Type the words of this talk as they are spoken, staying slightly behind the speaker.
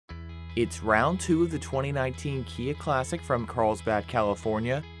It's round 2 of the 2019 Kia Classic from Carlsbad,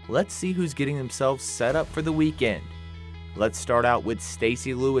 California. Let's see who's getting themselves set up for the weekend. Let's start out with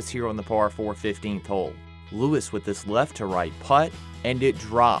Stacy Lewis here on the par 4 15th hole. Lewis with this left to right putt, and it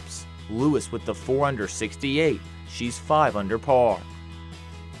drops. Lewis with the 4 under 68. She's 5 under par.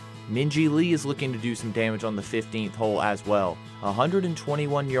 Minjee Lee is looking to do some damage on the 15th hole as well.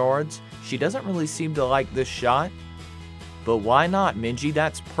 121 yards. She doesn't really seem to like this shot. But why not, Minjee?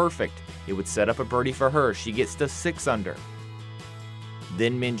 That's perfect. It would set up a birdie for her. She gets to 6 under.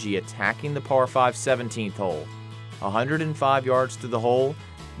 Then Minjee attacking the par 5 17th hole. 105 yards to the hole.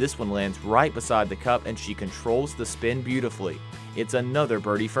 This one lands right beside the cup and she controls the spin beautifully. It's another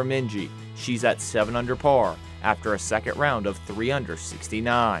birdie for Minjee. She's at 7 under par after a second round of 3 under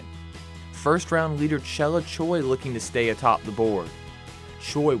 69. First round leader Chella Choi looking to stay atop the board.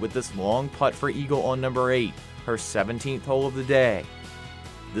 Choi with this long putt for eagle on number 8, her 17th hole of the day.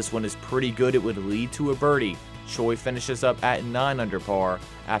 This one is pretty good. It would lead to a birdie. Choi finishes up at 9 under par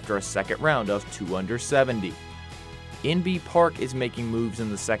after a second round of 2 under 70. NB Park is making moves in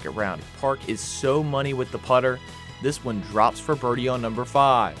the second round. Park is so money with the putter. This one drops for birdie on number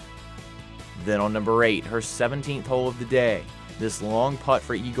 5. Then on number 8, her 17th hole of the day, this long putt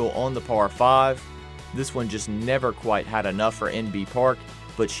for eagle on the par 5. This one just never quite had enough for NB Park,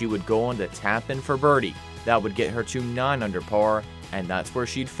 but she would go on to tap in for birdie. That would get her to 9 under par, and that's where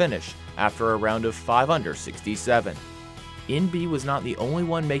she'd finish after a round of 5 under 67. NB was not the only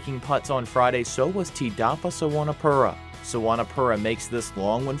one making putts on Friday, so was Thidapa Suwannapura. Suwannapura makes this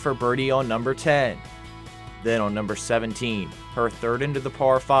long one for birdie on number 10. Then on number 17, her third into the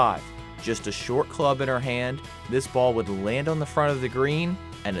par 5. Just a short club in her hand, this ball would land on the front of the green,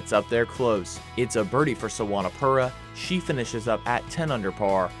 and it's up there close. It's a birdie for Suwannapura. She finishes up at 10 under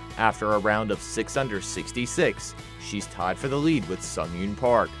par after a round of 6 under 66. She's tied for the lead with Sung-hyun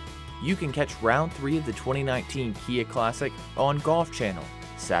Park. You can catch round 3 of the 2019 Kia Classic on Golf Channel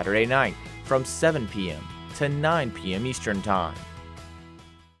Saturday night from 7 p.m. to 9 p.m. Eastern Time.